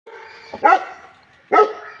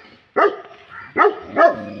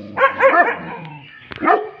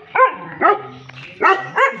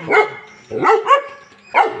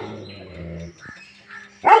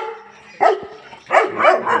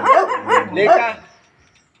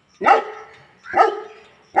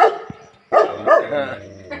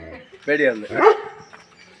പേടിയാണ്.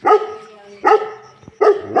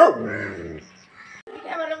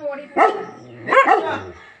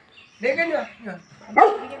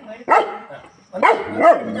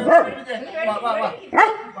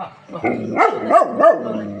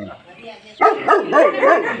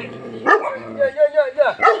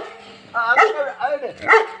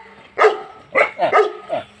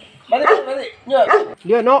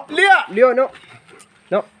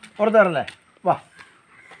 പുറത്തേറല്ലേ? വാ.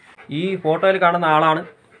 ഈ ഫോട്ടോയിൽ കാണുന്ന ആളാണ്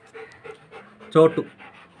ചോട്ടു.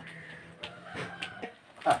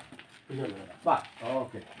 വാ.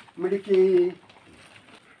 ഓക്കെ. മിടുക്കി.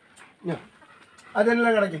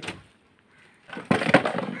 അതെല്ലാം കിടക്കി.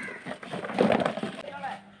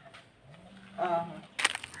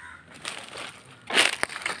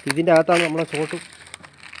 ഇതിൻ്റെ അകത്താണ് നമ്മളെ ചോട്ടു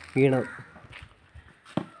വീണത്.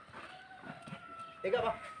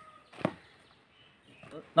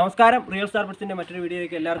 നമസ്കാരം, റിയൽ സ്റ്റാർ പെറ്റ്സിൻ്റെ മറ്റൊരു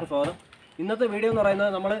വീഡിയോയിലേക്ക് എല്ലാവർക്കും സ്വാഗതം. ഇന്നത്തെ വീഡിയോ എന്ന്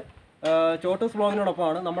പറയുന്നത് നമ്മൾ ചോട്ടൂസ്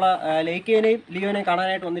വ്ളോഗിനോടൊപ്പമാണ്. നമ്മളെ ലേക്കേനെയും ലിയോനെയും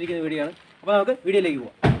കാണാനായിട്ട് വന്നിരിക്കുന്ന വീഡിയോ ആണ്. അപ്പോൾ നമുക്ക് വീഡിയോയിലേക്ക്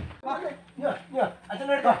പോവാം.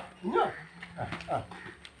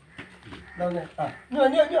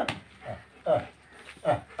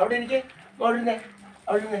 അവിടെ ഇരിക്കേ,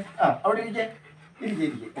 അവിടെ ഇരിക്കേ,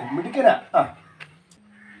 മിടുക്കനാ.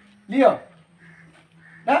 ലിയോ,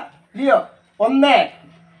 ലിയോ, ഒന്ന്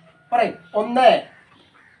പറയും. ഒന്ന്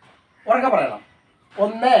ഉറക്കെ പറയണം.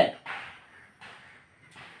 ഒന്ന്,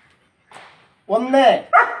 ഒന്ന്,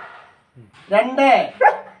 രണ്ട്,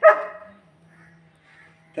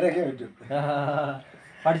 ഇത്രയൊക്കെ പറ്റും.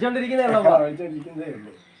 പഠിച്ചോണ്ടിരിക്കുന്നേ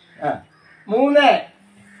ഉള്ളൂ. മൂന്ന്,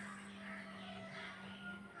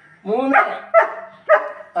 മൂന്ന്,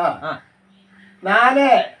 നാല്.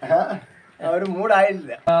 ഒരു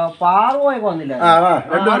മൂടായില്ല. പാർവോയൊക്കെ വന്നില്ല.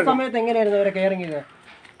 ആ സമയത്ത് എങ്ങനെയായിരുന്നു അവരെ കെയറിങ് ചെയ്തത്?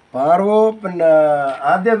 പാർവോ പിന്നെ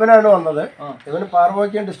ആദ്യം ഇവനാണ് വന്നത്. ഇവന്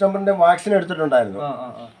പാർവോയ്ക്കും ഡിസ്റ്റംബറിന്റെ വാക്സിൻ എടുത്തിട്ടുണ്ടായിരുന്നു.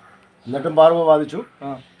 എന്നിട്ടും പാർവോ ബാധിച്ചു.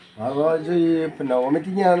 പാർവോ ബാധിച്ചു. ഈ പിന്നെ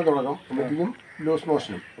വൊമിറ്റിംഗ് ആണ് തുടക്കം. വൊമിറ്റിങ്ങും ലൂസ്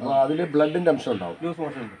മോഷനും. അപ്പോൾ അതിൽ ബ്ലഡിന്റെ അംശം ഉണ്ടാവും.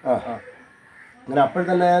 അങ്ങനെ അപ്പോൾ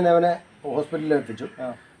തന്നെ ഞാൻ അവനെ ഹോസ്പിറ്റലിൽ എത്തിച്ചു.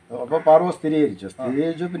 അപ്പോൾ പാർവോ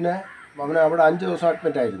സ്ഥിരീകരിച്ചു. പിന്നെ അവന് അവിടെ 5 ദിവസം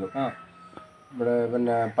അഡ്മിറ്റ് ആയിരുന്നു. ഇവിടെ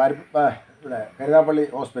പിന്നെ ഇവിടെ കരുനാപ്പള്ളി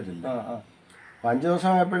ഹോസ്പിറ്റലിൽ. അപ്പം 5 ദിവസം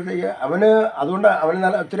ആയപ്പോഴത്തേക്ക് അതുകൊണ്ട് അവന്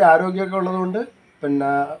നല്ല ഒത്തിരി ആരോഗ്യമൊക്കെ ഉള്ളതുകൊണ്ട്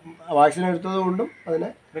പിന്നെ വാക്സിൻ എടുത്തത് കൊണ്ടും അതിനെ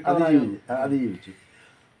അതിജീവിച്ചു.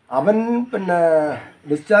 അവൻ പിന്നെ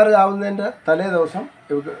ഡിസ്ചാർജ് ആവുന്നതിൻ്റെ തലേ ദിവസം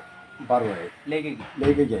ഇവർക്ക് പാർവയായി,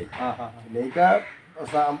 ലേക്കായി. ലേക്ക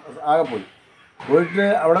ആകെ പോയിട്ട്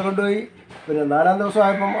അവിടെ കൊണ്ടുപോയി. പിന്നെ 4-ാം ദിവസം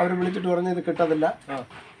ആയപ്പം അവർ വിളിച്ചിട്ട് പറഞ്ഞു ഇത് കിട്ടത്തില്ല.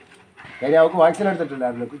 കാര്യം അവർക്ക് വാക്സിൻ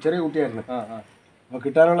എടുത്തിട്ടില്ലായിരുന്നു, ചെറിയ കുട്ടിയായിരുന്നു. അപ്പോൾ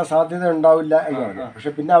കിട്ടാനുള്ള സാധ്യത ഉണ്ടാവില്ല എന്ന് പറഞ്ഞു.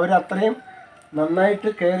 പക്ഷെ പിന്നെ അവർ അത്രയും നന്നായിട്ട്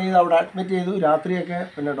കെയർ ചെയ്ത് അവിടെ അഡ്മിറ്റ് ചെയ്തു. രാത്രിയൊക്കെ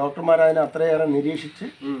പിന്നെ ഡോക്ടർമാർ അതിനെ അത്രയേറെ നിരീക്ഷിച്ച്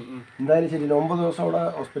എന്തായാലും ശരി 9 ദിവസം അവിടെ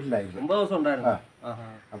ഹോസ്പിറ്റലിലായിരുന്നു.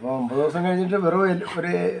 അപ്പോൾ 9 ദിവസം കഴിഞ്ഞിട്ട് വെറും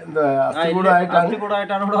ഒരു എന്താ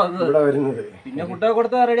അസ്ഥികൂടായിട്ടാണ് ഇവിടെ വരുന്നത്.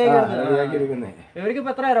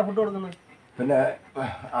 പിന്നെ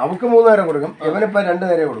അവർക്ക് 3 നേരം കൊടുക്കും. ഇവനിപ്പോൾ 2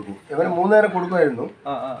 നേരം കൊടുക്കും. ഇവന് 3 നേരം കൊടുക്കുമായിരുന്നു.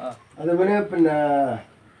 അത് ഇവന് പിന്നെ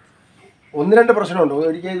 1-2 പ്രശ്നമുണ്ട്.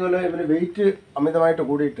 ഒരിക്കൽ ഇതുപോലെ ഇവന് വെയിറ്റ് അമിതമായിട്ട്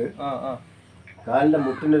കൂടിയിട്ട് കാലിൻ്റെ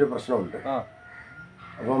മുട്ടിൻ്റെ ഒരു പ്രശ്നമുണ്ട്.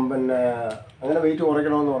 അപ്പം പിന്നെ അങ്ങനെ വെയിറ്റ്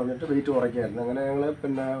കുറയ്ക്കണമെന്ന് പറഞ്ഞിട്ട് വെയിറ്റ് കുറയ്ക്കായിരുന്നു. അങ്ങനെ ഞങ്ങൾ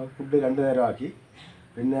പിന്നെ ഫുഡ് 2 നേരം ആക്കി.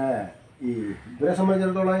 പിന്നെ ഈ ഇവരെ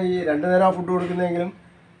സംബന്ധിച്ചിടത്തോളം ഈ 2 നേരം ഫുഡ് കൊടുക്കുന്നെങ്കിലും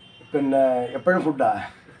പിന്നെ എപ്പോഴും ഫുഡാണ്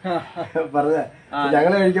പറഞ്ഞ.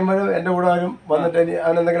 ഞങ്ങൾ കഴിക്കുമ്പോഴും എൻ്റെ കൂടെ അവരും വന്നിട്ട്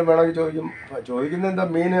അവനെന്തെങ്കിലും വേണമെങ്കിൽ ചോദിക്കുന്നത് എന്താ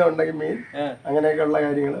മീൻ ഉണ്ടെങ്കിൽ മീൻ, അങ്ങനെയൊക്കെയുള്ള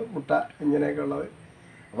കാര്യങ്ങൾ, മുട്ട, ഇങ്ങനെയൊക്കെ ഉള്ളത്.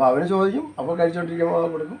 അപ്പോൾ അവന് ചോദിക്കും. അപ്പോൾ കഴിച്ചുകൊണ്ടിരിക്കുമ്പോൾ അത്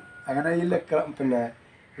കൊടുക്കും. അങ്ങനെ ഈ പിന്നെ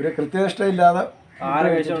ഒരു കൃത്യനിഷ്ഠയില്ലാതെ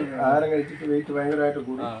ആഹാരം കഴിച്ചിട്ട് വെയിറ്റ് ഭയങ്കരമായിട്ട്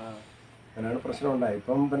കൂടി. അങ്ങനെയാണ് പ്രശ്നം ഉണ്ടായി.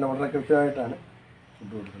 ഇപ്പം പിന്നെ വളരെ കൃത്യമായിട്ടാണ്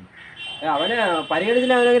ഫുഡ് കൊടുക്കുന്നത്.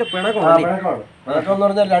 പിണക്കമെന്ന്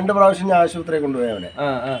പറഞ്ഞാൽ 2 പ്രാവശ്യം ഞാൻ ആശുപത്രിയിൽ കൊണ്ടുപോയി അവനെ.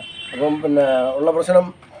 അപ്പം പിന്നെ ഉള്ള പ്രശ്നം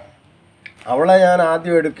അവളെ ഞാൻ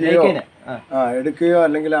ആദ്യം എടുക്കുകയോ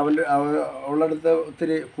അല്ലെങ്കിൽ അവളുടെ അടുത്ത്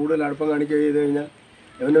ഒത്തിരി കൂടുതൽ അടുപ്പം കാണിക്കുകയോ ചെയ്ത് കഴിഞ്ഞാൽ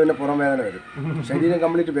ഇവന് പിന്നെ പുറം വേദന വരും. ശരീരം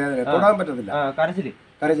കംപ്ലീറ്റ് വേദന, തൊടാൻ പറ്റത്തില്ല.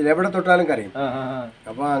 കരച്ചിൽ എവിടെ തൊട്ടാലും കരയും.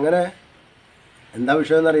 അപ്പോൾ അങ്ങനെ എന്താ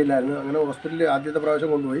വിഷയം എന്നറിയില്ലായിരുന്നു. അങ്ങനെ ഹോസ്പിറ്റലിൽ ആദ്യത്തെ പ്രാവശ്യം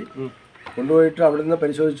കൊണ്ടുപോയിട്ട് അവിടെ നിന്ന്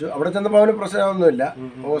പരിശോധിച്ചു. അവിടെ ചെന്നപ്പോൾ അവന് പ്രശ്നമൊന്നുമില്ല.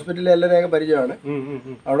 ഹോസ്പിറ്റലിൽ എല്ലാവരെയൊക്കെ പരിചയമാണ്.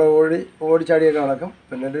 അവിടെ ഓടിച്ചാടിയൊക്കെ നടക്കും.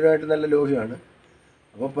 പിന്നെ എല്ലാവരുമായിട്ട് നല്ല ലോഹ്യമാണ്.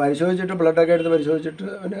 അപ്പോൾ പരിശോധിച്ചിട്ട് ബ്ലഡൊക്കെ എടുത്ത് പരിശോധിച്ചിട്ട്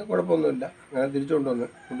അവന് കുഴപ്പമൊന്നുമില്ല. അങ്ങനെ തിരിച്ചു കൊണ്ടുവന്ന്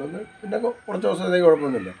പിന്നെ കുറച്ച് ദിവസത്തേക്ക്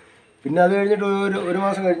കുഴപ്പമൊന്നുമില്ല. പിന്നെ അത് കഴിഞ്ഞിട്ട് ഒരു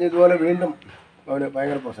മാസം കഴിഞ്ഞ് ഇതുപോലെ വീണ്ടും അവന്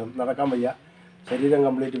ഭയങ്കര പ്രശ്നം, നടക്കാൻ വയ്യ, ശരീരം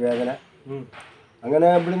കംപ്ലീറ്റ് വേദന. അങ്ങനെ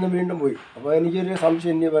ഇവിടുന്ന് വീണ്ടും പോയി. അപ്പോൾ എനിക്കൊരു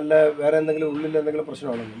സംശയം, ഇനി വേറെ എന്തെങ്കിലും ഉള്ളിൽ എന്തെങ്കിലും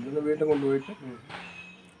പ്രശ്നമാണെന്ന്. ഇവിടുന്ന് വീണ്ടും കൊണ്ടുപോയിട്ട്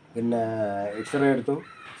പിന്നെ എക്സ്റേ എടുത്തു,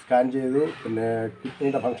 സ്കാൻ ചെയ്തു, പിന്നെ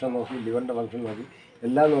കിഡ്നിയുടെ ഫംഗ്ഷൻ നോക്കി, ലിവറിൻ്റെ ഫംഗ്ഷൻ നോക്കി,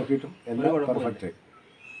 എല്ലാം നോക്കിയിട്ടും എല്ലാം പെർഫെക്റ്റ്.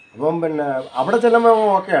 അപ്പം പിന്നെ അവിടെ ചെല്ലുമ്പോൾ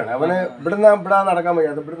ഓക്കെയാണ്. അവന് ഇവിടെ നടക്കാൻ വയ്യ,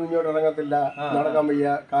 അത് ഇവിടുന്ന് ഇങ്ങോട്ട് ഇറങ്ങത്തില്ല, നടക്കാൻ വയ്യ,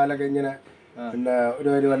 കാലൊക്കെ ഇങ്ങനെ പിന്നെ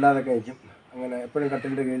ഒരു വല്ലാതൊക്കെ അയക്കും. അങ്ങനെ എപ്പോഴും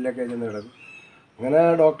കട്ടിലിൻ്റെ കീഴിലൊക്കെ ചെന്ന് കിടക്കും. അങ്ങനെ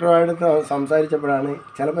ഡോക്ടറുമായിട്ട് സംസാരിച്ചപ്പോഴാണ്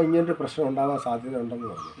ചിലപ്പോൾ ഇങ്ങനൊരു പ്രശ്നം ഉണ്ടാകാൻ സാധ്യത ഉണ്ടെന്ന്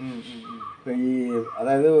പറഞ്ഞു.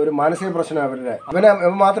 അതായത് ഒരു മാനസിക പ്രശ്നം അവൻ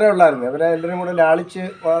മാത്രമേ ഉള്ളായിരുന്നു. അവരെ എല്ലാവരും കൂടെ ലാളിച്ച്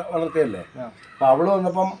വളർത്തിയല്ലേ. അപ്പം അവൾ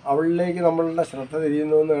വന്നപ്പം അവളിലേക്ക് നമ്മളുടെ ശ്രദ്ധ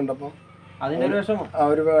തിരിയുന്നു എന്ന് കണ്ടപ്പം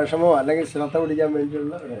ഒരു വിഷമോ അല്ലെങ്കിൽ ശ്രദ്ധ പിടിക്കാൻ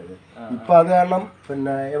വേണ്ടിയുള്ള ഒരു ഇത്. ഇപ്പം അത് കാരണം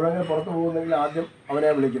പിന്നെ എവിടെയെങ്കിലും പുറത്ത് പോകുന്നെങ്കിൽ ആദ്യം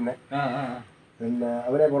അവനെ വിളിക്കുന്നത്, പിന്നെ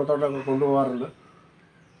അവനെ പുറത്തോട്ടൊക്കെ കൊണ്ടുപോകാറുണ്ട്.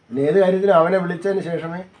 പിന്നെ ഏത് കാര്യത്തിനും അവനെ വിളിച്ചതിന്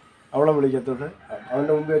ശേഷമേ അവളെ വിളിക്കത്തുള്ളൂ.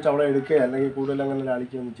 അവൻ്റെ മുമ്പിൽ വെച്ച് അവളെ എടുക്കുക അല്ലെങ്കിൽ കൂടുതൽ അങ്ങനെ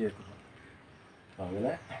ലാളിക്കുകയൊന്നും ചെയ്യത്തില്ല.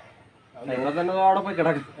 അങ്ങനെ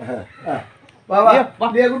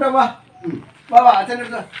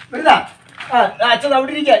അച്ഛൻ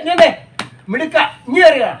അവിടെ ഇരിക്കുക, ഇങ്ങനെ മിടുക്ക, ഇനി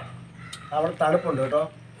അറിയ അവിടെ തണുപ്പുണ്ട് കേട്ടോ.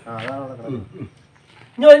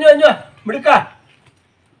 മിടുക്ക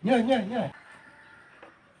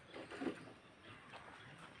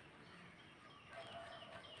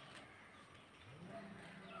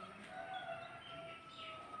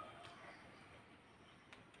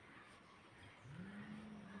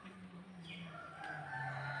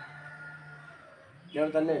ഞാൻ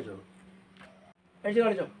തന്നെ കഴിച്ചോളൂ.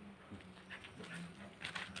 കളിച്ചോ.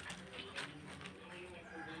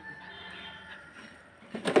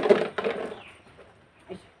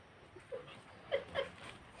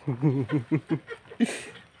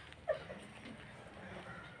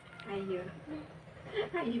 അയ്യോ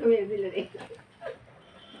വരുന്നില്ലേ,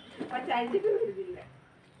 വരുന്നില്ല.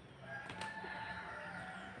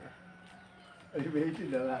 ഒരു വെയിറ്റ്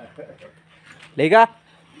ഇല്ല.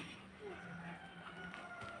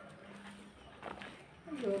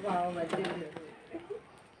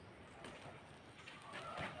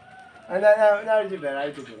 ഞാൻ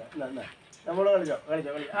അഴിച്ചിട്ടില്ല. നമ്മള് കളിച്ചോ.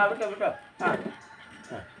 വിട്ടോ.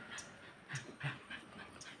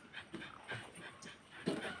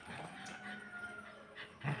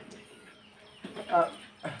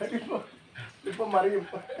 ഇപ്പൊ മറിയും.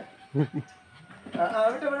 വിട്ടോ.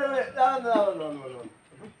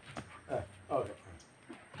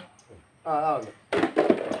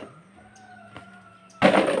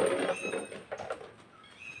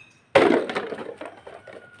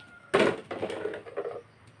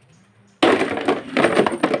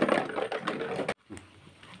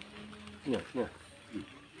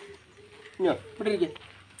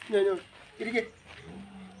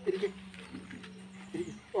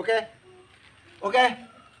 ഓക്കെ. ഓക്കെ.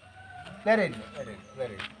 നേരെ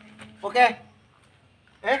ഓക്കെ.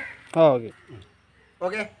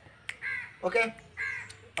 ഓക്കെ.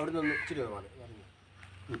 അവിടെ നിന്ന് ഇച്ചിരി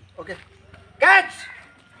ഓക്കെ. ക്യാച്ച്.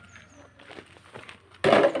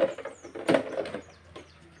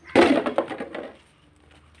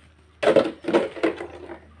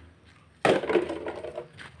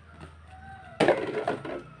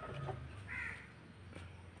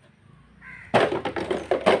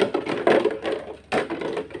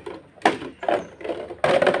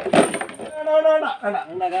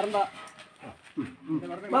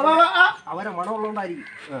 അവരെ മണമുള്ളതുകൊണ്ടായിരിക്കും.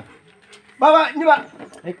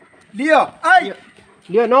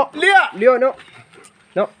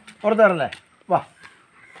 പുറത്തേറല്ലേ? വാ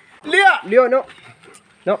ലിയോ.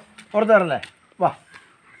 നോ പുറത്തേറല്ലേ? വാ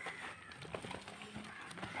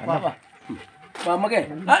നമുക്കേ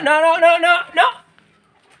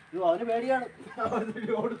അവന് പേടിയാണ്.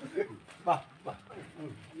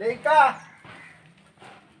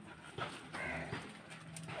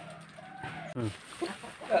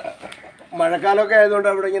 മഴക്കാലമൊക്കെ ആയതുകൊണ്ട്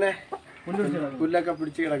അവിടെ ഇങ്ങനെ പുല്ലൊക്കെ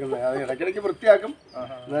പിടിച്ച് കിടക്കുന്നത്. അത് ഇടയ്ക്കിടയ്ക്ക് വൃത്തിയാക്കും.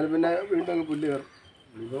 എന്നാലും പിന്നെ വീണ്ടും അങ്ങ് പുല്ല് കയറും.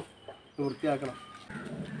 ഇപ്പം വൃത്തിയാക്കണം.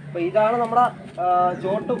 അപ്പോൾ ഇതാണ് നമ്മുടെ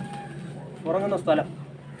ചോട്ടു ഉറങ്ങുന്ന സ്ഥലം.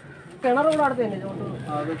 കിണർ കൂടെ അടുത്ത് തന്നെ ചോട്ടു.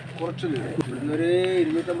 അത് കുറച്ച് ഇവിടുന്ന് ഒരു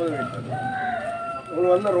 250 മീറ്റർ. നമ്മൾ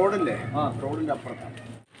വന്ന റോഡില്ലേ, റോഡിൻ്റെ അപ്പുറത്താണ്.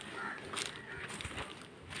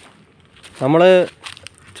 നമ്മൾ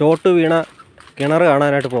ചോട്ട് വീണ കിണർ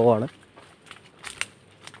കാണാനായിട്ട് പോവാണ്.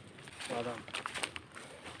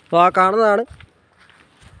 അപ്പോൾ ആ കാണുന്നതാണ്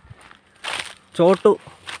ചോട്ടു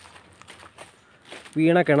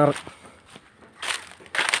വീണ കിണർ.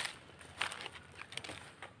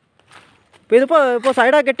 ഇപ്പോൾ ഇപ്പോൾ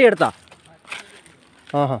സൈഡാ കെട്ടിയെടുത്താ?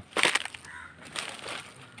 ആഹാ,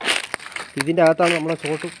 ഇതിൻ്റെ അകത്താണ് നമ്മളെ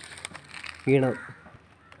ചോട്ട് വീണത്.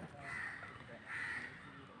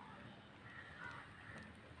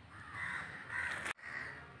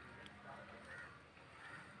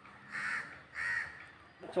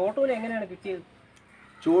 ചോട്ടൂനെ എങ്ങനെയാണ് കിട്ടിയത്?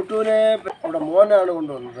 ചോട്ടൂനെ ഇവിടെ മോനാണ്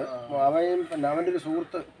കൊണ്ടുവന്നത്. അവയും പിന്നെ അവൻ്റെ ഒരു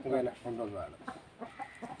സുഹൃത്ത് ഇങ്ങനെ കൊണ്ടുവന്നതാണ്.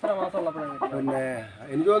 എത്ര മാസം ഉള്ളപ്പോഴാണ്? പിന്നെ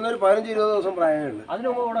എനിക്ക് തോന്നുന്ന ഒരു 15-20 ദിവസം പ്രായമേ ഉള്ളൂ. അതിന്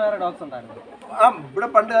മുമ്പ് ഇവിടെ വേറെ ഡോഗ്സ് ഉണ്ടായിരുന്നു? ഇവിടെ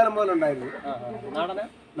പണ്ട് കാലം മുതലുണ്ടായിരുന്നു.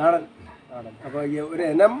 നാടൻ. അപ്പോൾ ഒരു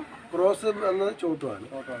ഇനം ക്രോസ് വന്നത് ചോട്ടുമാണ്.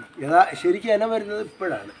 ശരിക്കും ഇനം വരുന്നത്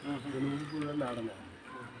ഇപ്പോഴാണ്. നാടനാണ്.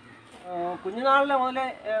 കുഞ്ഞുനാളിലെ മുതലേ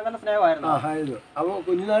നല്ല സ്നേഹമായിരുന്നു. ആയിരുന്നു. അപ്പോൾ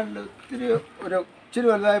കുഞ്ഞുനാളിൽ ഇച്ചിരി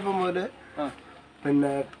വലുതായപ്പോൾ മുതൽ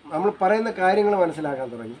പിന്നെ നമ്മൾ പറയുന്ന കാര്യങ്ങൾ മനസ്സിലാക്കാൻ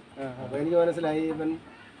തുടങ്ങി. അപ്പോൾ എനിക്ക് മനസ്സിലായി ഇവൻ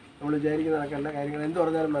നമ്മൾ വിചാരിക്കുന്ന എല്ലാ കാര്യങ്ങളും എന്ത്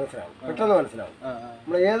പറഞ്ഞാലും മനസ്സിലാവും, പെട്ടെന്ന് മനസ്സിലാവും.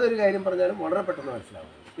 നമ്മൾ ഏതൊരു കാര്യം പറഞ്ഞാലും വളരെ പെട്ടെന്ന്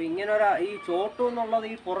മനസ്സിലാവും. ഇങ്ങനെ ഈ ചോട്ടു എന്നുള്ളത്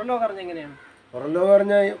ഈ പുറലോ പറഞ്ഞ എങ്ങനെയാണ്? പുറലോ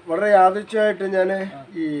പറഞ്ഞാൽ വളരെ യാദൃച്ഛമായിട്ട് ഞാൻ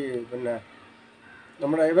ഈ പിന്നെ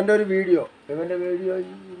നമ്മുടെ ഇവൻ്റെ വീഡിയോ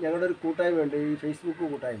ഞങ്ങളുടെ ഒരു കൂട്ടായ്മയുണ്ട്, ഈ ഫേസ്ബുക്ക്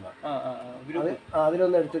കൂട്ടായ്മ,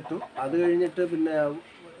 അതിലൊന്ന് എടുത്തിട്ടു. അത് കഴിഞ്ഞിട്ട് പിന്നെ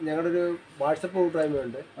ഞങ്ങളുടെ ഒരു വാട്സപ്പ്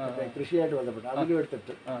കൂട്ടായ്മയുണ്ട് കൃഷിയായിട്ട് ബന്ധപ്പെട്ട്, അതിലും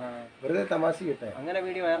എടുത്തിട്ട് വെറുതെ തമാശ കിട്ടാൻ അങ്ങനെ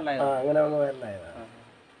വീഡിയോ വൈറലായത്. അങ്ങനെ അങ്ങ് വൈറലായതാണ്.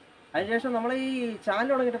 അതിനുശേഷം നമ്മൾ ഈ ചാനൽ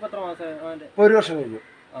തുടങ്ങിയിട്ട് എത്ര മാസം? 1 വർഷം കഴിഞ്ഞു.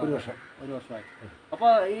 1 വർഷമായി. അപ്പൊ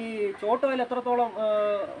ഈ ചോട്ടുവയിൽ എത്രത്തോളം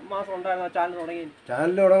മാസം ഉണ്ടായിരുന്നു ചാനൽ തുടങ്ങി?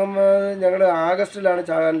 ചാനൽ തുടങ്ങുമ്പോൾ ഞങ്ങൾ ആഗസ്റ്റിലാണ്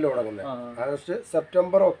ചാനൽ തുടങ്ങുന്നത്. August,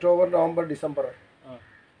 September, October, November, December,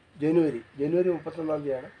 ജനുവരി 31-ാം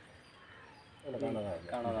തീയതിയാണ്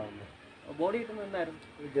കാണാതാവുന്നത്. ബോഡി കിട്ടുന്നുണ്ടായിരുന്നു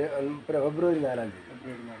ഫെബ്രുവരി 4-ാം തീയതി.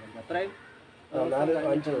 അത്രയും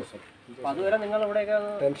 4-5 ദിവസം. അതുവരെ നിങ്ങൾ ഇവിടെയൊക്കെ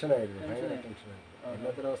ടെൻഷനായിരുന്നു,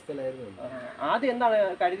 അവസ്ഥയിലായിരുന്നു. ആദ്യം എന്താണ്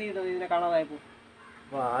കരുതിയിരുന്നത് ഇതിനെ കാണാതായപ്പോൾ?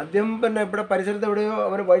 ആദ്യം പിന്നെ ഇവിടെ പരിസരത്ത് എവിടെയോ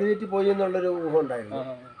അവന് വഴിതെറ്റി പോയി എന്നുള്ളൊരു ഊഹം ഉണ്ടായിരുന്നു.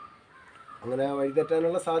 അങ്ങനെ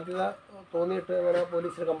വഴിതെറ്റാനുള്ള സാധ്യത തോന്നിയിട്ട് അങ്ങനെ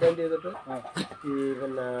പോലീസിന് കംപ്ലൈൻറ്റ് ചെയ്തിട്ട് ഈ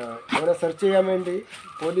പിന്നെ അവനെ സെർച്ച് ചെയ്യാൻ വേണ്ടി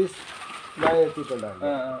പോലീസ്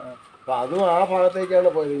എത്തിയിട്ടുണ്ടായിരുന്നു. അപ്പം അതും ആ ഭാഗത്തേക്കാണ്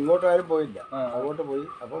പോയത്, ഇങ്ങോട്ട് ആരും പോയില്ല, അങ്ങോട്ട് പോയി.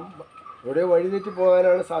 അപ്പം എവിടെയോ വഴിതെറ്റി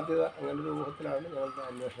പോകാനാണ് സാധ്യത. അങ്ങനെ ഒരു ഊഹത്തിലാണ് ഞങ്ങളുടെ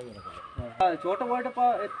അന്വേഷണം നടക്കുന്നത്. ചോട്ട പോയിട്ട് ഇപ്പോൾ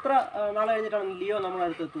എത്ര നാൾ കഴിഞ്ഞിട്ടാണ് ലിയോ നമ്മുടെ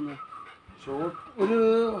അടുത്ത് എത്തുന്നത്?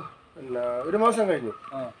 പിന്നെ 1 മാസം കഴിഞ്ഞു.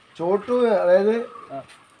 ചോട്ടു അതായത്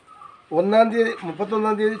 1-ാം തീയതി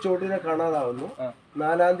 31-ാം തീയതി ചോട്ടിനെ കാണാതാവുന്നു,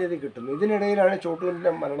 4-ാം തീയതി കിട്ടുന്നു. ഇതിനിടയിലാണ്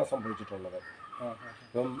ചോട്ടുവിൻ്റെ മരണം സംഭവിച്ചിട്ടുള്ളത്.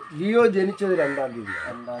 അപ്പം ലിയോ ജനിച്ചത് 2-ാം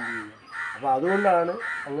തീയതിയാണ്. അപ്പം അതുകൊണ്ടാണ്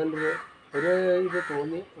അങ്ങനെ ഒരു ഇത്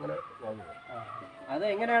തോന്നി അങ്ങനെ വന്നത്. അത്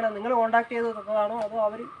എങ്ങനെയാണ് നിങ്ങൾ കോണ്ടാക്ട് ചെയ്തതാണോ അതോ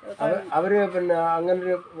അവര് പിന്നെ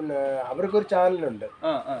അങ്ങനെ പിന്നെ അവർക്കൊരു ചാനലുണ്ട്,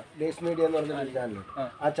 ഡേസ് മീഡിയ എന്ന് പറഞ്ഞൊരു ചാനലുണ്ട്.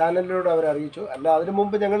 ആ ചാനലിലൂടെ അവർ അറിയിച്ചു. അല്ല അതിനു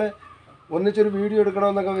മുമ്പ് ഞങ്ങൾ ഒന്നിച്ചൊരു വീഡിയോ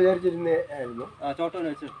എടുക്കണമെന്നൊക്കെ വിചാരിച്ചിരുന്നേ ആയിരുന്നു.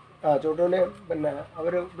 ചോട്ടുവിനെ പിന്നെ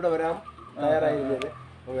അവർ ഇവിടെ വരാൻ തയ്യാറായിരുന്നത്.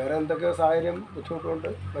 വേറെ എന്തൊക്കെയോ സാഹചര്യം ബുദ്ധിമുട്ടുകൊണ്ട്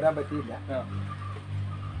വരാൻ പറ്റിയില്ല.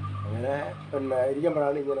 അങ്ങനെ പിന്നെ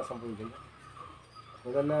ഇരിക്കുമ്പോഴാണ് ഇങ്ങനെ സംഭവിക്കുന്നത്.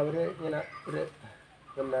 അപ്പോൾ തന്നെ അവർ ഇങ്ങനെ ഒരു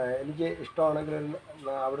പിന്നെ എനിക്ക് ഇഷ്ടമാണെങ്കിൽ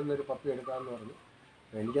അവിടെ നിന്നൊരു പപ്പി എടുക്കാമെന്ന് പറഞ്ഞു.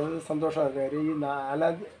 എനിക്കത് സന്തോഷമായിരുന്നു. കാര്യം ഈ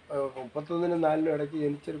 31-നും 4-നും ഇടയ്ക്ക്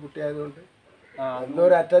ജനിച്ചൊരു കുട്ടിയായതുകൊണ്ട് എന്തോ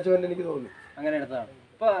ഒരു അറ്റാച്ച്മെന്റ് എനിക്ക് തോന്നി. അങ്ങനെ എടുത്തതാണ്.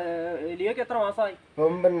 ലിയോക്ക് എത്ര മാസമായി?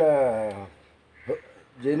 ഇപ്പം പിന്നെ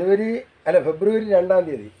ഫെബ്രുവരി 2-ാം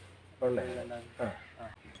തീയതി ഉള്ളേ.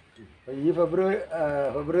 ഈ ഫെബ്രുവരി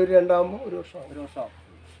 2 1 വർഷമാവും.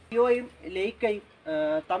 ലിയോയും ലേക്കയും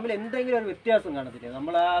തമ്മിൽ എന്തെങ്കിലും ഒരു വ്യത്യാസം കാണത്തില്ലേ?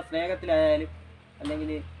 നമ്മൾ ആ സ്നേഹത്തിലായാലും അല്ലെങ്കിൽ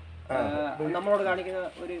നമ്മളോട് കാണിക്കുന്ന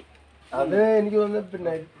ഒരു അത് എനിക്ക് തോന്നുന്നു.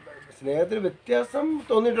 പിന്നെ സ്നേഹത്തിൽ വ്യത്യാസം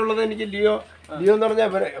തോന്നിയിട്ടുള്ളത് എനിക്ക് ലിയോ എന്ന് പറഞ്ഞാൽ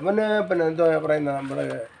ഇവന് പിന്നെ എന്താ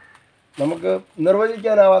പറയുന്നത്, നമുക്ക്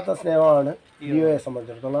നിർവചിക്കാനാവാത്ത സ്നേഹമാണ് ലിയോയെ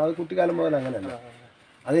സംബന്ധിച്ചിടത്തോളം. അത് കുട്ടിക്കാലം മുതൽ അങ്ങനെയല്ല.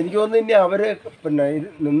 അതെനിക്ക് തോന്നുന്നു ഇനി അവർ പിന്നെ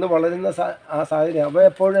നിന്ന് വളരുന്ന ആ സാഹചര്യം അവ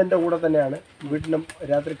എപ്പോഴും എൻ്റെ കൂടെ തന്നെയാണ്. വീട്ടിലും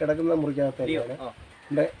രാത്രി കിടക്കുന്ന മുറിക്കകത്ത് തന്നെയാണ്.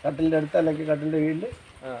 എൻ്റെ കട്ടിലിൻ്റെ അടുത്ത് അല്ലെങ്കിൽ കട്ടിലിൻ്റെ കീഴിൽ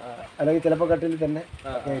അല്ലെങ്കിൽ ചിലപ്പോൾ കട്ടിലിൽ തന്നെ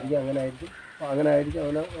ആയിരിക്കും. അങ്ങനെ ആയിരിക്കും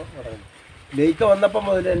അവനെ പറയുന്നത്. ലേക്ക് വന്നപ്പോൾ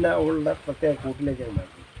മുതൽ തന്നെ അവളുടെ പ്രത്യേക കൂട്ടിലേക്ക്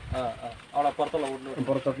മാറ്റി,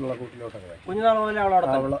 പുറത്തോട്ടുള്ള കൂട്ടിലോട്ടൊക്കെ.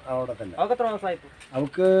 അവിടെ തന്നെ.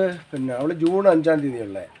 അവൾക്ക് പിന്നെ അവള് ജൂൺ 5-ാം തീയതി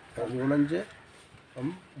ഉള്ളത്. June 5,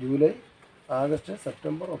 July, August,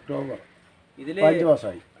 September, October, 5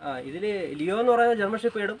 മാസമായി. ഇതില് ലിയോ എന്ന് പറയുന്നത് ജർമ്മൻ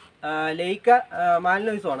ഷെപ്പേർഡും ലേക്ക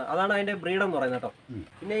മാലിനോയ്സുമാണ്. അതാണ് അതിന്റെ ബ്രീഡ് എന്ന് പറയുന്നത് കേട്ടോ.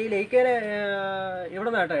 പിന്നെ ഈ ലേക്കനെ എവിടെ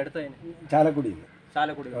നിന്നാട്ടോ എടുത്തതിന്? ചാലക്കുടി.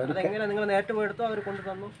 അതെങ്ങനെ നിങ്ങൾ നേരിട്ട് പോയി എടുത്തോ അവർ കൊണ്ടു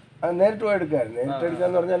തന്നു? നേരിട്ട് പോയി എടുക്കായിരുന്നു. നേരിട്ട്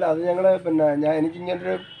എടുക്കാന്ന് പറഞ്ഞാൽ അത് ഞങ്ങൾ പിന്നെ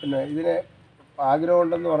എനിക്കിങ്ങനൊരു പിന്നെ ഇതിനെ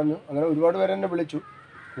ആഗ്രഹമുണ്ടെന്ന് പറഞ്ഞു. അങ്ങനെ ഒരുപാട് പേര് എന്നെ വിളിച്ചു.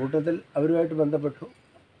 കൂട്ടത്തിൽ അവരുമായിട്ട് ബന്ധപ്പെട്ടു.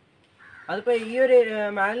 അതിപ്പോൾ ഈ ഒരു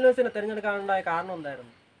മാലിനോസിനെ തിരഞ്ഞെടുക്കാനുണ്ടായ കാരണം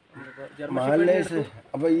എന്തായിരുന്നു? മാൽനേഴ്സ്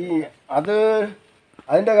അപ്പോൾ ഈ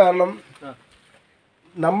അതിൻ്റെ കാരണം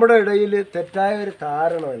നമ്മുടെ ഇടയിൽ തെറ്റായ ഒരു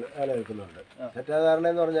ധാരണ നിലനിൽക്കുന്നുണ്ട്. തെറ്റായ ധാരണ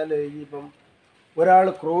എന്ന് പറഞ്ഞാൽ ഈ ഇപ്പം ഒരാൾ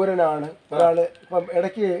ക്രൂരനാണ്, ഒരാൾ ഇപ്പം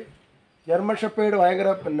ഇടയ്ക്ക് ജർമ്മൻ ഷെപ്പേർഡ് ഭയങ്കര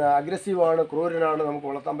അഗ്രസീവാണ്, ക്രൂരനാണ്, നമുക്ക്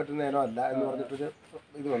വളർത്താൻ പറ്റുന്നതിനോ അല്ല എന്ന് പറഞ്ഞിട്ടൊരു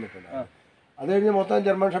ഇത് വന്നിട്ടുണ്ട്. അത് കഴിഞ്ഞ് മൊത്തം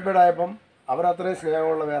ജർമ്മൻ ഷെപ്പേർഡ് ആയപ്പം അവരത്രയും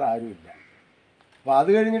സ്നേഹമുള്ള വേറെ ആരുമില്ല. അപ്പോൾ അത്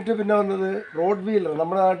കഴിഞ്ഞിട്ട് പിന്നെ വന്നത് റോഡ് വീലർ.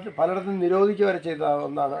 നമ്മുടെ നാട്ടിൽ പലയിടത്തും നിരോധിക്കുക വരെ ചെയ്ത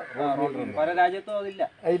ഒന്നാണ് റോഡ് വീലർ. പല രാജ്യത്തും അതില്ല.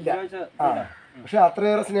 പക്ഷെ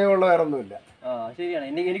അത്രയേറെ സ്നേഹമുള്ള വേറെ ഒന്നുമില്ല.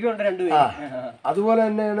 അതുപോലെ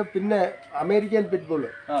തന്നെയാണ് പിന്നെ അമേരിക്കൻ പിറ്റ്ബുൾ.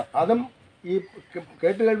 അതും ഈ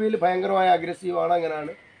കേട്ടുകേൾവിയിൽ ഭയങ്കരമായ അഗ്രസീവാണ്,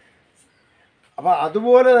 അങ്ങനെയാണ്. അപ്പം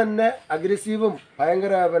അതുപോലെ തന്നെ അഗ്രസീവും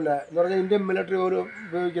ഭയങ്കര എന്ന് പറഞ്ഞാൽ ഇന്ത്യൻ മിലിറ്ററി പോലും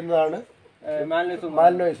ഉപയോഗിക്കുന്നതാണ്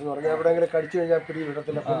മാൽനോയ്സ് എന്ന് പറഞ്ഞാൽ എവിടെയെങ്കിലും കടിച്ചു കഴിഞ്ഞാൽ പിടി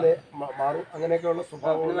വിടത്തില്ല, പിന്നെ മാറും. അങ്ങനെയൊക്കെയുള്ള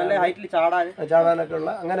സ്വഭാവം, ചാടാനൊക്കെ ഉള്ള,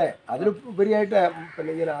 അങ്ങനെ അതിലുപരിയായിട്ട് പിന്നെ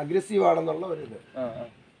ഇങ്ങനെ അഗ്രസീവ് ആണെന്നുള്ള ഒരു ഇത്.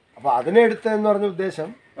 അപ്പൊ അതിനെ എടുത്തതെന്ന് പറഞ്ഞ ഉദ്ദേശം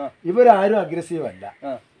ഇവരാരും അഗ്രസീവ് അല്ല.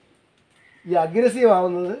 ഈ അഗ്രസീവ്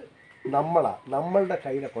ആവുന്നത് നമ്മളുടെ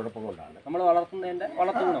കയ്യിലെ കുഴപ്പം കൊണ്ടാണ്,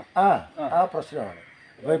 ആ പ്രശ്നമാണ്.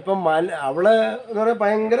 അപ്പൊ ഇപ്പം അവള് എന്ന് പറഞ്ഞാൽ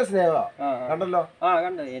ഭയങ്കര സ്നേഹമാണ്, കണ്ടല്ലോ.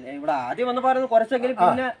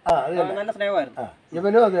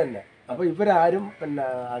 ഇവനും അത് തന്നെ. അപ്പൊ ഇവരാരും പിന്നെ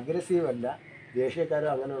അഗ്രസീവ് അല്ല, ദേഷ്യക്കാരോ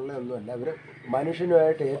അങ്ങനെയുള്ള ഒന്നുമല്ല. ഇവര്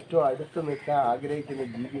മനുഷ്യനുമായിട്ട് ഏറ്റവും അടുത്ത് നിൽക്കാൻ ആഗ്രഹിക്കുന്ന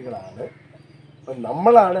ജീവികളാണ്. അപ്പൊ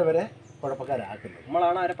നമ്മളാണ് ഇവരെ കുഴപ്പക്കാരാക്കുന്നത്,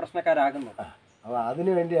 നമ്മളാണ് അവരെ പ്രശ്നക്കാരാക്കുന്നത്. അപ്പോൾ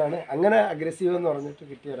അതിനു വേണ്ടിയാണ് അങ്ങനെ അഗ്രസീവ് എന്ന് പറഞ്ഞിട്ട്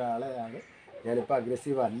കിട്ടിയ ഒരാളെയാണ് ഞാനിപ്പോൾ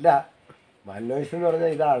അഗ്രസീവ് അല്ല, മാൽനോയ്സ് എന്ന്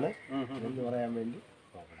പറഞ്ഞാൽ ഇതാണ് എന്ന് പറയാൻ വേണ്ടി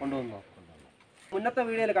കൊണ്ടുവന്നു. മുന്നത്തെ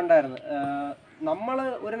വീഡിയോയിൽ കണ്ടായിരുന്നു, നമ്മൾ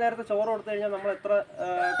ഒരു നേരത്തെ ചോറ് കൊടുത്തു കഴിഞ്ഞാൽ നമ്മൾ എത്ര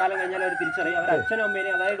കാലം കഴിഞ്ഞാലും അവർ തിരിച്ചറിയും. അവർ അച്ഛനും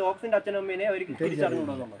അമ്മേനെയും, അതായത് ഡോഗ്സിന്റെ അച്ഛനും അമ്മേനെയും അവർക്ക്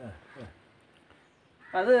തിരിച്ചറിഞ്ഞുകൊണ്ടുവന്നുള്ളത്.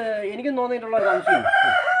 അത് എനിക്കും തോന്നിയിട്ടുള്ള ഒരു സംശയം.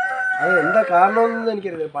 അത് എന്താ കാരണമെന്ന്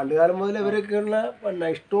എനിക്കറിയില്ല. പണ്ട് കാലം മുതൽ ഇവരൊക്കെയുള്ള പിന്നെ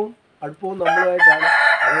ഇഷ്ടവും അടുപ്പവും നമ്മളുമായിട്ടാണ്.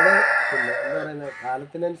 അവരുടെ പിന്നെ എന്താ പറയുന്നത്,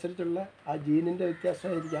 കാലത്തിനനുസരിച്ചുള്ള ആ ജീനിൻ്റെ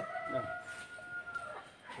വ്യത്യാസമായിരിക്കാം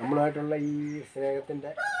നമ്മളുമായിട്ടുള്ള ഈ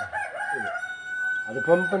സ്നേഹത്തിൻ്റെ ഇത്.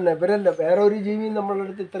 അതിപ്പം പിന്നെ ഇവരല്ല, വേറെ ഒരു ജീവിയും നമ്മളുടെ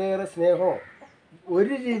അടുത്ത് ഇത്രയേറെ സ്നേഹമോ,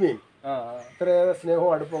 ഒരു ജീവിയും ഇത്രയേറെ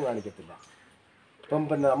സ്നേഹവും അടുപ്പവും കാണിക്കത്തില്ല. ഇപ്പം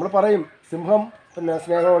പിന്നെ നമ്മൾ പറയും സിംഹം പിന്നെ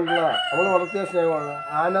സ്നേഹമുള്ളതാണ്, നമ്മൾ വളർത്തിയ സ്നേഹമാണ്,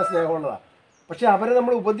 ആന സ്നേഹമുള്ളതാണ്. പക്ഷെ അവരെ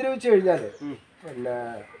നമ്മൾ ഉപദ്രവിച്ചു കഴിഞ്ഞാൽ, പിന്നെ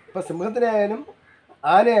ഇപ്പം സിംഹത്തിനെ ആയാലും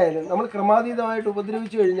ആനയായാലും നമ്മൾ ക്രമാതീതമായിട്ട്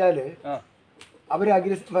ഉപദ്രവിച്ചു കഴിഞ്ഞാൽ അവർ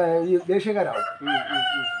ഈ ദേഷ്യക്കാരാവും.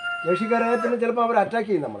 ദേഷ്യക്കാരായ പിന്നെ ചിലപ്പോൾ അവർ അറ്റാക്ക്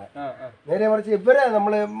ചെയ്യും നമ്മളെ. നേരെ മറിച്ച്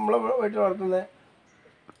നമ്മളെ വീട്ടിൽ വളർത്തുന്നത്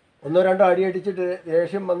ഒന്നോ രണ്ടോ അടി അടിച്ചിട്ട്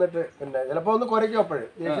ദേഷ്യം വന്നിട്ട് പിന്നെ ചിലപ്പോൾ ഒന്ന് കുറയ്ക്കും. അപ്പോഴും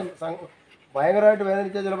ദേഷ്യം ഭയങ്കരമായിട്ട്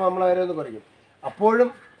വേദനിച്ചാൽ ചിലപ്പോൾ നമ്മളവരെ ഒന്ന് കുറയ്ക്കും. അപ്പോഴും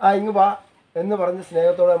ഇങ്ങ് വാ എന്ന് പറഞ്ഞ്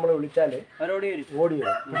സ്നേഹത്തോടെ നമ്മൾ വിളിച്ചാൽ ഓടി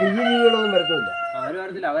വരും. പക്ഷെ ഈ ജീവികളൊന്നും വരത്തുമില്ല,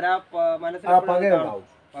 ആ പകയുണ്ടാവും.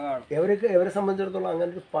 ഇവരെ സംബന്ധിച്ചിടത്തോളം അങ്ങനെ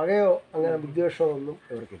ഒരു പകയോ അങ്ങനെ വിദ്വേഷമോ ഒന്നും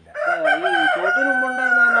ഇവർക്കില്ല.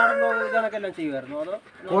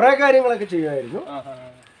 കുറെ കാര്യങ്ങളൊക്കെ ചെയ്യുമായിരുന്നു.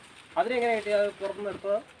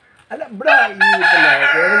 അല്ല, ഇവിടെ ഈ പിന്നെ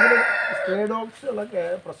ഏതെങ്കിലും സ്ട്രേ ഡോഗ്സുകളൊക്കെ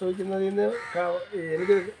പ്രസവിക്കുന്നതിൽ നിന്ന്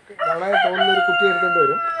എനിക്ക് കാണാൻ തോന്നുന്ന ഒരു കുട്ടി എടുത്തോണ്ട്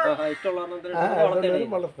വരും,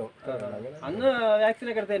 വളർത്തും.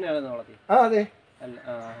 അതെ,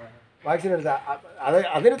 വാക്സിൻ എടുത്താ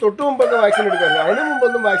അതിന് തൊട്ട് മുമ്പൊക്കെ വാക്സിൻ എടുക്കാറില്ല. അതിന്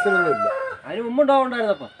മുമ്പൊന്നും വാക്സിൻ ഒന്നും ഇല്ല. അതിന്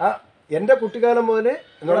മുമ്പുണ്ടാവുണ്ടായിരുന്നപ്പോ എൻ്റെ കുട്ടിക്കാലം മുതൽ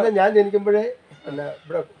എന്ന് പറഞ്ഞാൽ ഞാൻ ജനിക്കുമ്പോഴേ പിന്നെ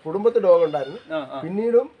ഇവിടെ കുടുംബത്തിൽ ഡോഗ് ഉണ്ടായിരുന്നു.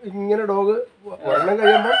 പിന്നീടും ഇങ്ങനെ ഡോഗ് ഒരെണ്ണം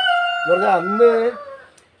കഴിയുമ്പോൾ എന്ന് പറഞ്ഞാൽ അന്ന്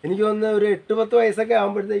എനിക്ക് വന്ന് ഒരു 8-10 വയസ്സൊക്കെ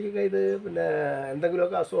ആകുമ്പോഴത്തേക്കൊക്കെ ഇത് പിന്നെ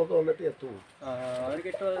എന്തെങ്കിലുമൊക്കെ അസുഖമൊക്കെ വന്നിട്ട് എത്തും.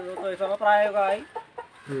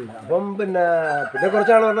 അപ്പം പിന്നെ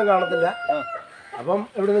കുറച്ചാൾ ഒരെണ്ണം കാണത്തില്ല. അപ്പം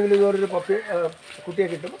എവിടെന്നെങ്കിലും ഇതുപോലൊരു കുട്ടിയെ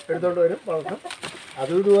കിട്ടും, എടുത്തോണ്ട് വരും, വളർത്തും.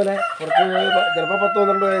 അതും ഇതുപോലെ കുറച്ച് ചിലപ്പോൾ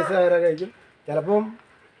 10-12 വയസ്സ് വരെ കഴിക്കും, ചിലപ്പം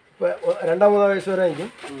 2-3 വയസ്സ് വരെ കഴിക്കും.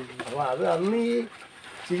 അപ്പോൾ അത് അന്ന് ഈ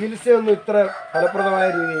ചികിത്സയൊന്നും ഇത്ര ഫലപ്രദമായ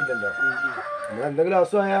രീതിയില്ലല്ലോ. നമ്മളെന്തെങ്കിലും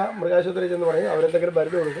അസുഖമായ മൃഗാശുപത്രി ചെന്ന് പറയും, അവരെന്തെങ്കിലും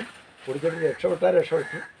മരുന്ന് കൊടുക്കും, കുടിച്ചിട്ട് രക്ഷപ്പെട്ടാൽ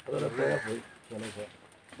രക്ഷപ്പെട്ടു, അതുപോലെ പോയി.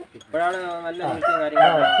 ഇപ്പോഴേ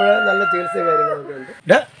നല്ല ചികിത്സയും കാര്യങ്ങളൊക്കെ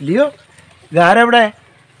ഉണ്ട്. ലിയോ, ഇതാരെവിടെ?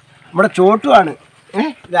 നമ്മുടെ ചോട്ടുമാണ്.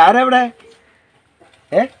 ഇതാരെവിടെ?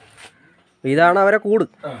 ഇതാണ് അവരെ കൂട്.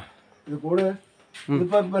 ഇത് കൂട്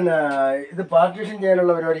ഇതിപ്പം പിന്നെ ഇത് പാർട്ടീഷൻ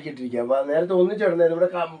ചെയ്യാനുള്ള പരിപാടിക്ക് ഇട്ടിരിക്കുക. അപ്പൊ നേരത്തെ ഒന്നിച്ചിടുന്നത്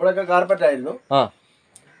ഇവിടെയൊക്കെ കാർപ്പറ്റായിരുന്നു.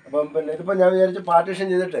 അപ്പം പിന്നെ ഇതിപ്പോ ഞാൻ വിചാരിച്ചു പാർട്ടീഷൻ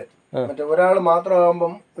ചെയ്തിട്ട് മറ്റേ ഒരാൾ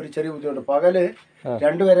മാത്രമാകുമ്പം ഒരു ചെറിയ ബുദ്ധിമുട്ട്, പകല്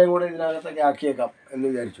രണ്ടുപേരെയും കൂടെ ഇതിനകത്തൊക്കെ ആക്കിയേക്കാം എന്ന്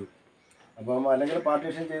വിചാരിച്ചു. അപ്പം അല്ലെങ്കിൽ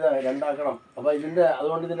പാർട്ടീഷൻ ചെയ്താൽ രണ്ടാക്കണം. അപ്പൊ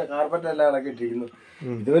അതുകൊണ്ട് ഇതിന്റെ കാർപ്പറ്റ് എല്ലാം ഇളക്കിയിട്ടിരിക്കുന്നു.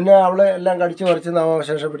 ഇത് പിന്നെ അവള് എല്ലാം കടിച്ചു മറിച്ച്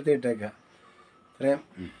നാമശേഷപ്പെടുത്തിയിട്ടേക്കാം.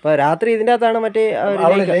 രാത്രി ഇതിന്റെ അകത്താണ് മറ്റേ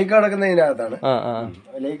അവള് ലേക്ക് കിടക്കുന്ന ഇതിനകത്താണ്.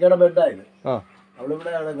 ലേക്കയുടെ ബെഡായത്.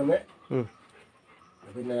 അവളിവിടെ നടക്കുന്നത്.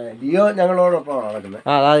 പിന്നെ ലിയോ ഞങ്ങളോടൊപ്പമാണ് നടക്കുന്നത്.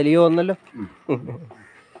 ആ അതാ ലിയോ വന്നല്ലോ.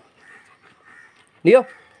 ലിയോ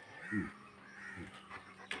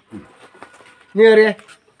നീ കയറിയേ.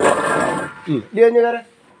 ലിയോ നീ കയറേ.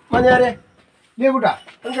 മഞ്ഞ കയറിയേ. ലിയോ കൂട്ടാ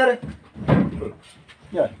കയറി.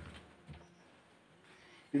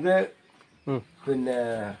 ഇത് പിന്നെ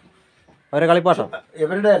അവരെ കളിപ്പാട്ടം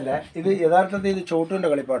ഇവരുടെ അല്ല, ഇത് യഥാർത്ഥത്തിൽ ഇത് ചോട്ടുവിൻ്റെ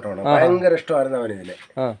കളിപ്പാട്ടമാണ്. ഭയങ്കര ഇഷ്ടമായിരുന്നു അവനിതിന്,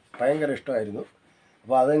 ഭയങ്കര ഇഷ്ടമായിരുന്നു.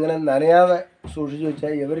 അപ്പോൾ അതിങ്ങനെ നനയാതെ സൂക്ഷിച്ചു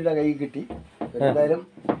വെച്ചാൽ ഇവരുടെ കൈ കിട്ടി. എന്തായാലും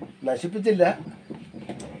നശിപ്പിച്ചില്ല,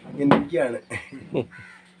 ഇങ്ങനെ ഇരിക്കുകയാണ്.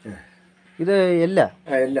 ഇത് എല്ലാ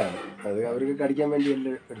എല്ലാം അത് അവർക്ക് കടിക്കാൻ വേണ്ടി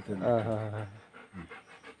എല്ലാം എടുത്തത്.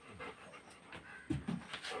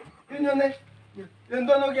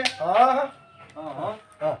 എന്തോ നോക്കിയാ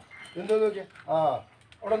എന്തോ നോക്കിയാ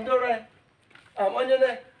അവിടെ എന്തോ അവിടെ മഞ്ഞേ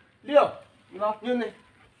ലിയോ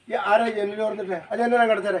നീ ആരാ ജനലിൽ പറഞ്ഞിട്ടേ ആ ജനലാ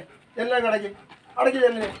കടച്ചേരെ. ജനലാ കടയ്ക്ക് അടയ്ക്ക്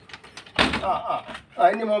ജനലിന്.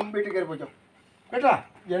 ഇനി വീട്ടിൽ കയറി പോയിക്കോ കേട്ടാ.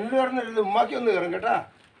 ജനലിൽ പറഞ്ഞിട്ട് ഉമ്മാക്കി ഒന്ന് കയറും കേട്ടാ.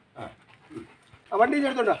 വണ്ടി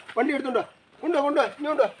എടുത്തോണ്ടോ, വണ്ടി എടുത്തോണ്ടോ, കൊണ്ടോ ഇനി കൊണ്ടോ.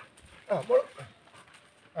 ഇഞ്ഞുണ്ടോ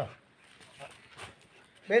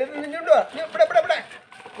ഇവിടെ ഇവിടെ ഇവിടെ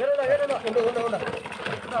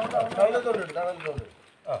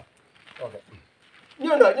ഓക്കെ.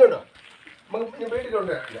 ഇഞ്ഞുണ്ടോ നമുക്ക്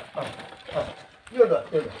വീട്ടിലുണ്ട്. ഇഞ്ഞുണ്ടോ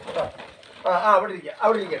അവിടെ ഇരിക്കാം,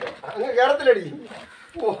 അവിടെ ഇരിക്കട്ടെ. അങ്ങനെ കേരളത്തിലടി.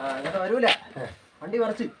 ഓ അങ്ങനെ വരൂല, വണ്ടി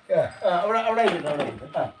മറിച്ച് അവിടെ അവിടെ ഇരിക്കട്ടെ, അവിടെ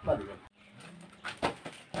ഇരിക്കട്ടെ. മതി.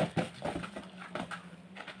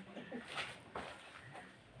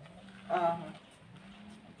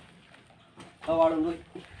 വാളുണ്ട്.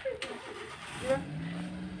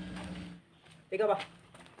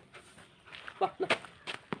 വാ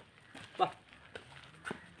വാ വാ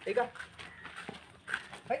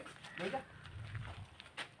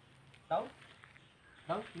down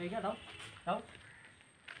down Mega down down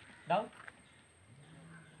down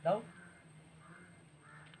down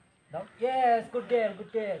down yes good girl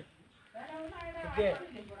good girl good girl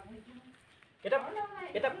get up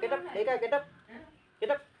get up get up Mega get up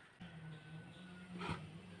get up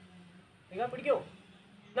Mega പിടിക്കോ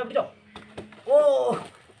എന്നാ പിടിച്ചോ ഓ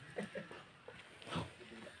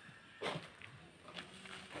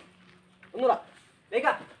ഒന്നുകൂടാ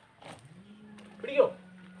Mega പിടിക്കോ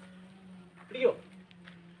പിടിക്കോ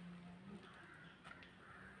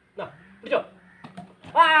എന്നാ പിടിച്ചോ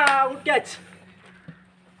ഗുഡ് ക്യാച്ച്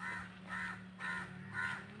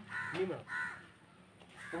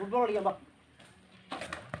ഫുട്ബോൾ കളിക്കാൻ പാ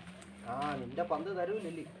നിന്റെ പന്ത്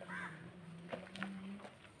തരൂല്ലേ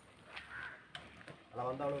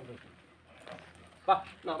പന്താളുണ്ട് വാ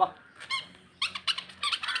എന്നാ വാ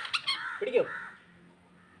പിടിക്കോ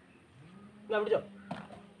എന്നാ പിടിച്ചോ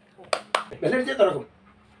ബെല്ലടിച്ചേ തുറക്കും.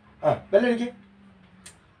 ബെല്ലടിക്ക്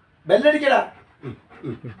ബെല്ലടിക്കടാ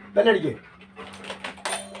ബെല്ലടിക്ക്.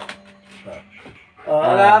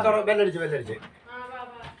 ബെല്ലടിച്ച്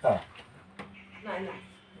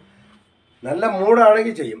നല്ല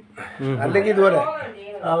മൂടാണെങ്കിൽ ചെയ്യും, അല്ലെങ്കിൽ ഇതുപോലെ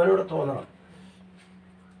അവനോട് തോന്നണം.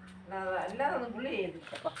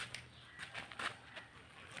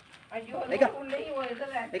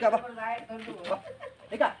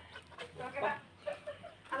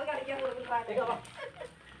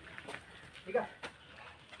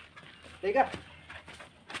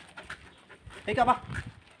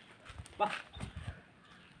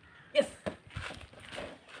 യെസ്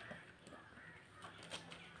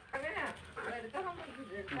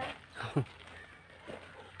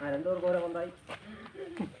രണ്ടുപേർക്ക് ഓരോ പന്തായി.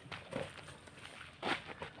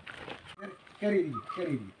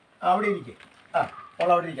 അവിടെ ഇരിക്കും.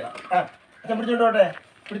 അവിടെ ഇരിക്കണം. അച്ഛൻ പിടിച്ചോണ്ടോട്ടെ,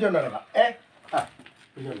 പിടിച്ചോണ്ട് നടക്കാം.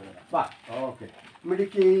 പിടിച്ചോണ്ട് നടക്കാം. വാ ഓക്കെ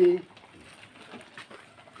മിടുക്കി.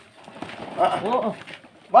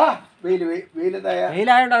 വാ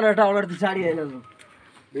വെയിലായോണ്ടാണ് കേട്ടോ അവളെടുത്ത് ചാടി. അതിനൊന്നും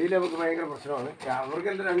വെയിൽ നമുക്ക് ഭയങ്കര പ്രശ്നമാണ്.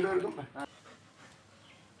 അവർക്കെല്ലാം രണ്ടുപേർക്കും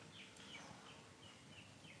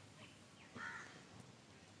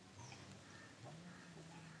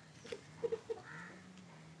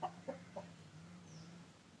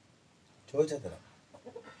ചോദിച്ചാൽ തരാം.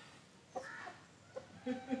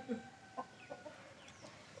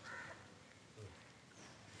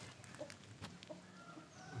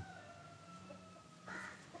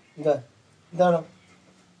 എന്താണോ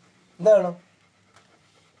എന്താണോ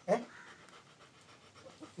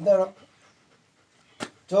എന്താണോ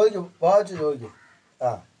ചോദിക്കും, വായിച്ചു ചോദിക്കും.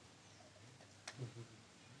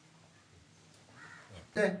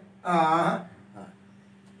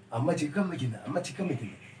 അമ്മ ചിക്കൻ വയ്ക്കുന്ന അമ്മ ചിക്കൻ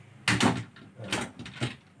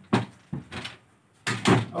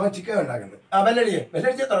ഉണ്ടാക്കുന്നത്.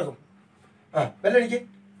 ബെല്ലടിച്ചേ തുറക്കും.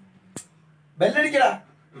 ബെല്ലടിക്കടാ.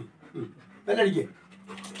 ബെല്ലടിക്ക്.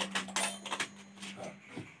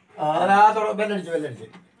 ബെല്ലടിച്ച്.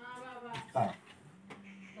 ആ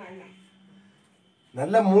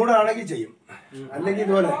നല്ല മൂടാണെങ്കിൽ ചെയ്യും, അല്ലെങ്കിൽ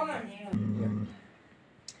ഇതുപോലെ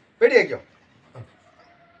വെടിയേക്കോ.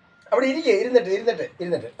 അവിടെ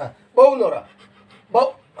ഇരുന്നിട്ട് ആ ബൗന്നൂറ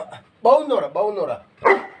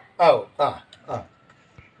ആവും. ആ ആ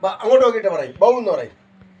അങ്ങോട്ട് നോക്കിയിട്ട് പറയും ബൗന്ന് പറയും.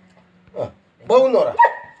 ബൗന്നൂറ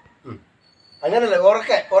അങ്ങനല്ലേ,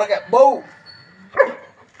 ഉറക്കെ ബൗ.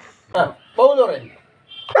 ആ ബൗന്ന് പറയും.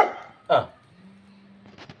 ആ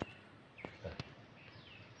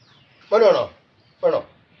വേണോ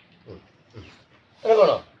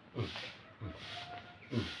എനക്കാണോ?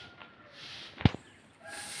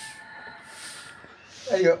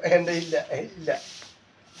 അയ്യോ എൻ്റെ ഇല്ല.